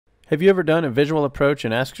Have you ever done a visual approach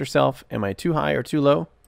and asked yourself, am I too high or too low?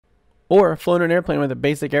 Or flown an airplane with a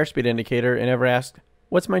basic airspeed indicator and ever asked,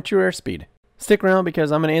 what's my true airspeed? Stick around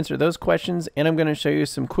because I'm going to answer those questions and I'm going to show you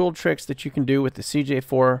some cool tricks that you can do with the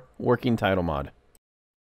CJ4 working title mod.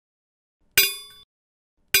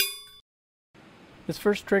 This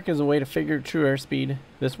first trick is a way to figure true airspeed.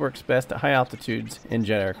 This works best at high altitudes in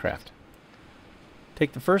jet aircraft.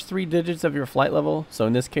 Take the first 3 digits of your flight level, so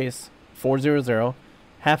in this case 400,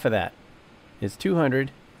 half of that is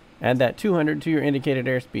 200. Add that 200 to your indicated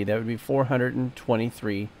airspeed. That would be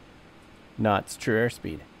 423 knots true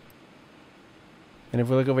airspeed. And if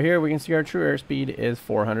we look over here, we can see our true airspeed is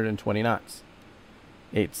 420 knots.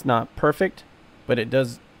 It's not perfect, but it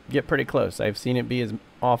does get pretty close. I've seen it be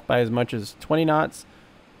off by as much as 20 knots.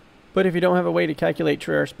 But if you don't have a way to calculate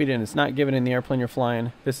true airspeed and it's not given in the airplane you're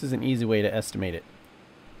flying, this is an easy way to estimate it,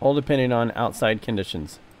 all depending on outside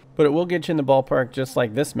conditions. But it will get you in the ballpark just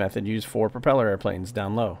like this method used for propeller airplanes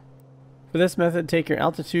down low. For this method, take your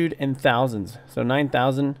altitude in thousands. So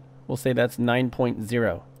 9,000, we'll say that's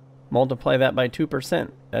 9.0. Multiply that by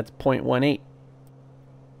 2%, that's 0.18.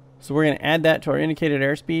 So we're going to add that to our indicated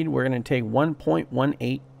airspeed. We're going to take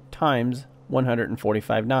 1.18 times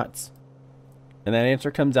 145 knots. And that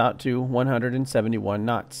answer comes out to 171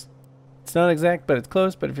 knots. It's not exact, but it's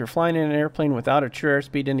close. But if you're flying in an airplane without a true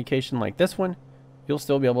airspeed indication like this one, you'll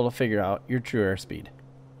still be able to figure out your true airspeed.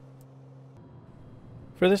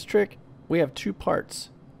 For this trick, we have 2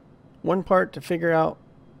 parts. One part to figure out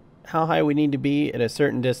how high we need to be at a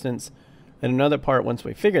certain distance, and another part, once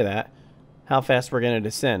we figure that, how fast we're going to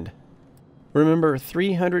descend. Remember,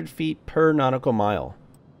 300 feet per nautical mile.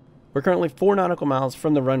 We're currently 4 nautical miles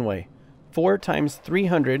from the runway. 4 times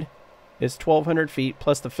 300 is 1,200 feet,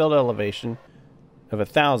 plus the field elevation of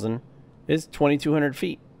 1,000 is 2,200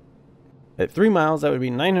 feet. At 3 miles, that would be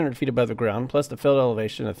 900 feet above the ground, plus the field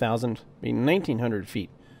elevation of 1,000 would be 1,900 feet.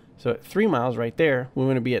 So at 3 miles right there, we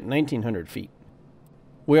want to be at 1,900 feet.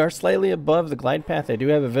 We are slightly above the glide path. I do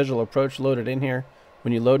have a visual approach loaded in here.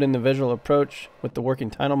 When you load in the visual approach with the working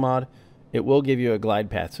title mod, it will give you a glide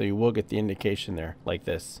path, so you will get the indication there, like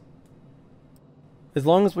this. As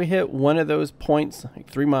long as we hit one of those points, like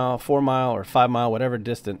 3 mile, 4 mile, or 5 mile, whatever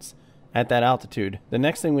distance at that altitude, the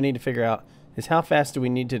next thing we need to figure out is how fast do we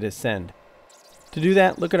need to descend. To do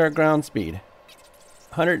that, look at our ground speed.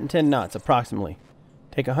 110 knots approximately.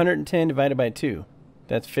 Take 110 divided by 2.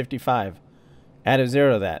 That's 55. Add a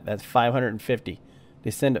 0 to that. That's 550.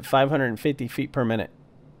 Descend at 550 feet per minute.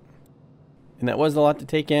 And that was a lot to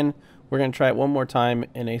take in. We're going to try it one more time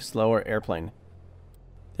in a slower airplane.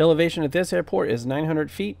 The elevation at this airport is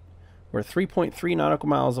 900 feet. We're 3.3 nautical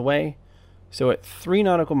miles away. So at 3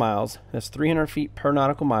 nautical miles, that's 300 feet per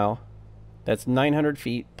nautical mile. That's 900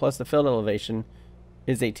 feet plus the field elevation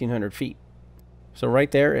is 1,800 feet. So right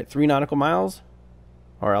there at 3 nautical miles,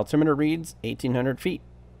 our altimeter reads 1,800 feet.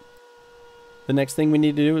 The next thing we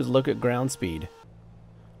need to do is look at ground speed.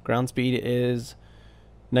 Ground speed is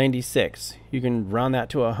 96. You can round that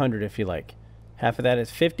to 100 if you like. Half of that is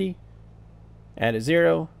 50. Add a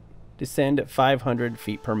 0. Descend at 500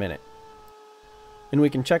 feet per minute. And we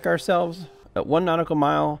can check ourselves at 1 nautical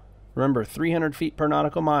mile. Remember, 300 feet per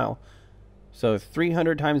nautical mile. So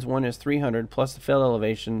 300 times 1 is 300, plus the field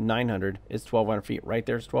elevation, 900, is 1,200 feet. Right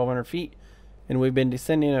there is 1,200 feet. And we've been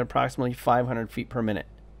descending at approximately 500 feet per minute.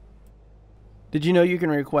 Did you know you can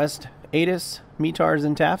request ATIS, METARs,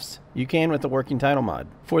 and TAFs? You can with the working title mod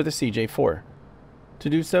for the CJ4. To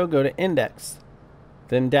do so, go to Index,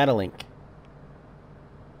 then Data Link.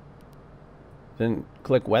 Then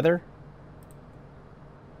click Weather.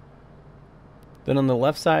 Then on the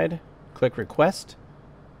left side, click Request.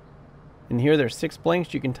 And here there's 6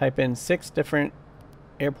 blanks. You can type in 6 different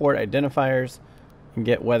airport identifiers and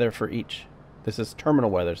get weather for each. This is terminal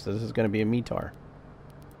weather, so this is going to be a METAR.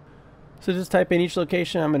 So just type in each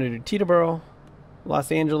location. I'm going to do Teterboro, Los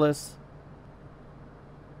Angeles,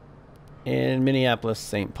 and Minneapolis,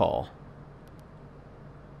 St. Paul.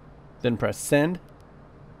 Then press Send.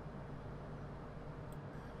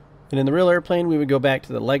 And in the real airplane, we would go back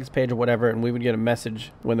to the legs page or whatever, and we would get a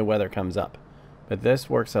message when the weather comes up. But this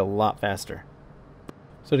works a lot faster.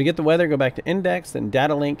 So to get the weather, go back to Index, then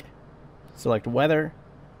Data Link, select Weather.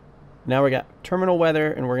 Now we got Terminal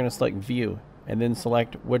Weather, and we're going to select View, and then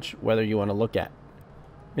select which weather you want to look at.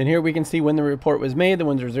 And here we can see when the report was made. The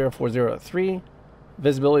winds are 040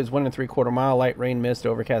 Visibility is 1 3/4 mile, light rain, mist,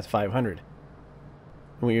 overcast 500. And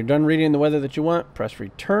when you're done reading the weather that you want, press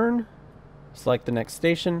Return, select the next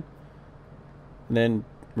station, and then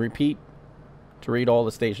repeat to read all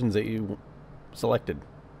the stations that you selected.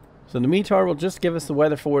 So the METAR will just give us the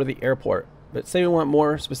weather for the airport, but say we want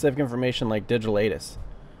more specific information like digital ATIS.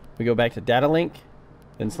 We go back to data link,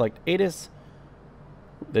 then select ATIS.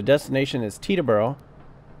 The destination is Teterboro,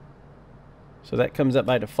 so that comes up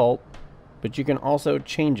by default, but you can also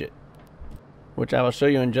change it, which I will show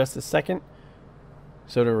you in just a second.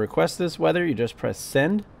 So to request this weather, you just press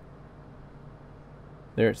send.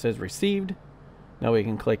 There it says received. Now we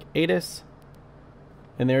can click ATIS,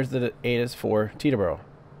 and there's the ATIS for Teterboro.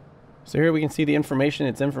 So here we can see the information.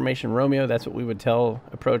 It's information Romeo. That's what we would tell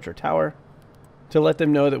approach or tower to let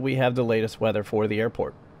them know that we have the latest weather for the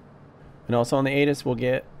airport. And also on the ATIS, we'll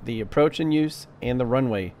get the approach in use and the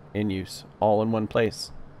runway in use all in one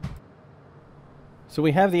place. So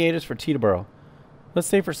we have the ATIS for Teterboro. Let's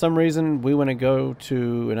say for some reason we want to go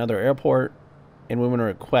to another airport and we want to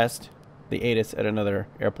request the ATIS at another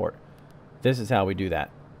airport. This is how we do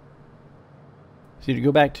that. So you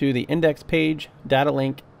go back to the index page, data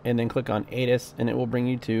link, and then click on ATIS, and it will bring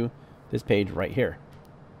you to this page right here.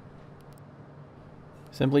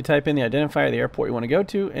 Simply type in the identifier of the airport you want to go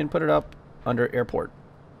to and put it up under airport.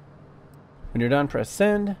 When you're done, press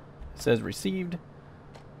send. It says received.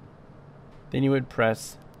 Then you would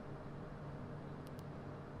press,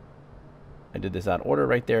 I did this out of order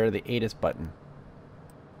right there, the ATIS button.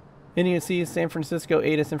 And you can see San Francisco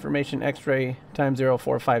ATIS information X-ray time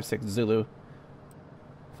 0456 Zulu,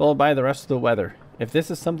 followed by the rest of the weather. If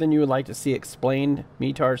this is something you would like to see explained,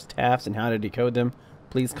 METARs, TAFs, and how to decode them,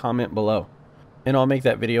 please comment below, and I'll make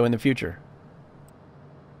that video in the future.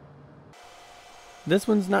 This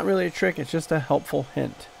one's not really a trick, it's just a helpful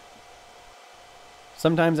hint.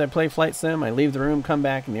 Sometimes I play flight sim, I leave the room, come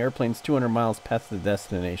back, and the airplane's 200 miles past the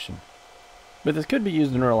destination. But this could be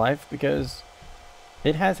used in real life because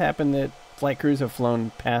it has happened that flight crews have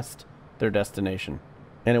flown past their destination,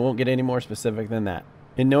 and it won't get any more specific than that.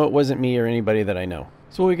 And no, it wasn't me or anybody that I know.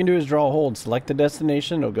 So what we can do is draw a hold, select the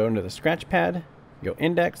destination, it'll go into the scratch pad, go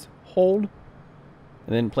index, hold,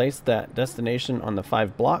 and then place that destination on the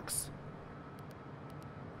 5 blocks.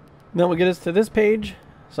 Then we'll get us to this page.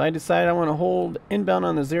 So I decide I want to hold inbound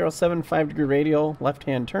on the 075 degree radial left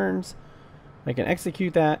hand turns. I can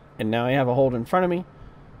execute that, and now I have a hold in front of me.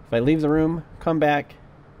 If I leave the room, come back,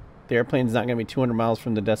 the airplane's not going to be 200 miles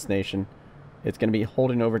from the destination. It's going to be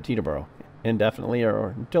holding over Teterboro indefinitely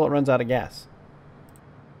or until it runs out of gas.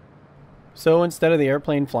 So instead of the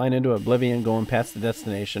airplane flying into oblivion going past the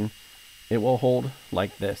destination, it will hold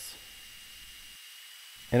like this.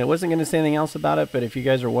 And it wasn't going to say anything else about it, but if you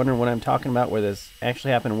guys are wondering what I'm talking about where this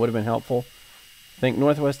actually happened, would have been helpful, think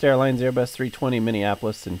Northwest Airlines Airbus 320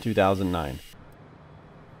 Minneapolis in 2009.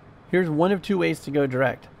 Here's one of 2 ways to go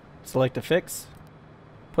direct. Select a fix,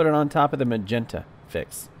 put it on top of the magenta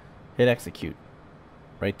fix, hit execute.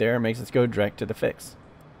 Right there makes us go direct to the fix.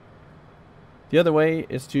 The other way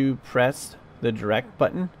is to press the direct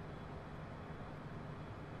button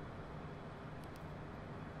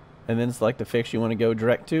and then select the fix you want to go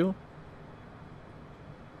direct to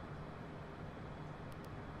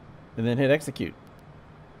and then hit execute.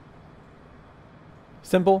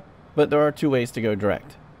 Simple, but there are 2 ways to go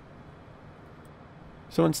direct.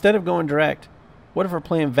 So instead of going direct, what if we're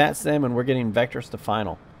playing VATSIM and we're getting vectors to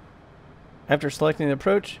final? After selecting the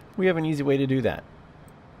approach, we have an easy way to do that.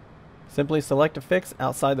 Simply select a fix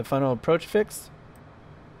outside the final approach fix,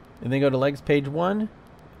 and then go to legs page 1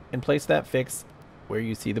 and place that fix where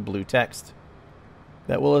you see the blue text.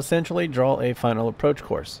 That will essentially draw a final approach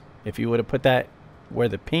course. If you would have put that where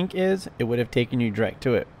the pink is, it would have taken you direct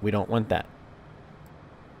to it. We don't want that.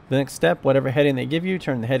 The next step, whatever heading they give you,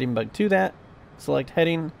 turn the heading bug to that, select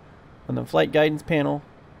heading on the flight guidance panel,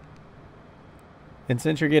 and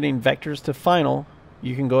since you're getting vectors to final,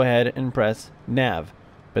 you can go ahead and press nav,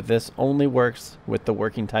 but this only works with the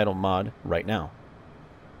working title mod right now.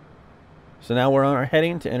 So now we're on our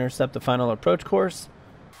heading to intercept the final approach course.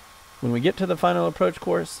 When we get to the final approach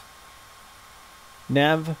course,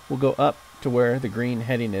 nav will go up to where the green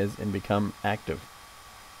heading is and become active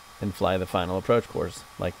and fly the final approach course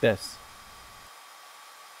like this.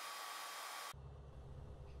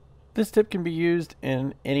 This tip can be used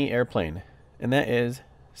in any airplane, and that is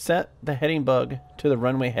set the heading bug to the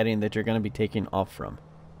runway heading that you're going to be taking off from.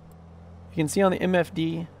 You can see on the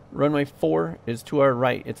MFD, runway 4 is to our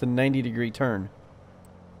right. It's a 90-degree turn.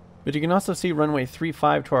 But you can also see runway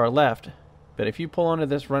 35 to our left. But if you pull onto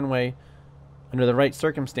this runway under the right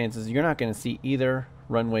circumstances, you're not going to see either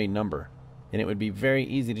runway number. And it would be very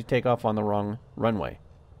easy to take off on the wrong runway.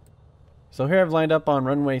 So here I've lined up on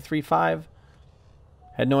runway 35.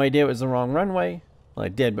 Had no idea it was the wrong runway. Well, I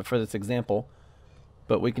did, but for this example.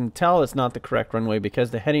 But we can tell it's not the correct runway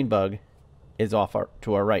because the heading bug is off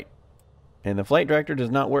to our right. And the flight director does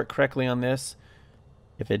not work correctly on this.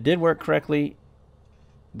 If it did work correctly,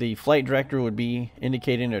 the flight director would be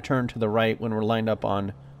indicating a turn to the right when we're lined up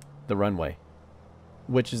on the runway,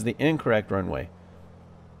 which is the incorrect runway.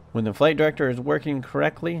 When the flight director is working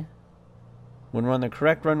correctly, when we're on the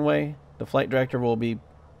correct runway, the flight director will be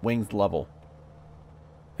wings level.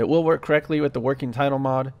 It will work correctly with the working title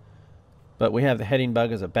mod, but we have the heading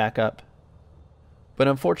bug as a backup. But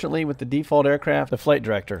unfortunately, with the default aircraft, the flight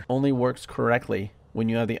director only works correctly when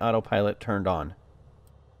you have the autopilot turned on.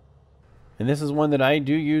 And this is one that I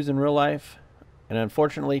do use in real life, and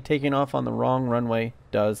unfortunately taking off on the wrong runway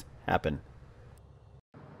does happen.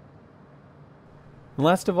 And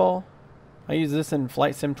last of all, I use this in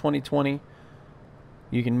Flight Sim 2020.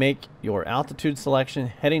 You can make your altitude selection,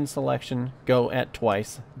 heading selection go at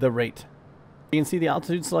twice the rate. You can see the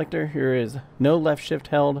altitude selector. Here is no left shift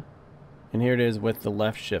held, and here it is with the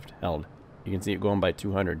left shift held. You can see it going by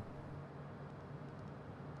 200.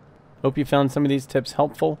 Hope you found some of these tips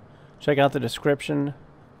helpful. Check out the description.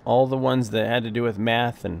 All the ones that had to do with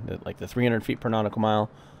math and like the 300 feet per nautical mile,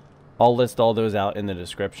 I'll list all those out in the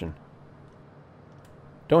description.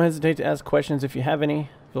 Don't hesitate to ask questions if you have any.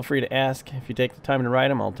 Feel free to ask. If you take the time to write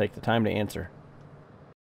them, I'll take the time to answer.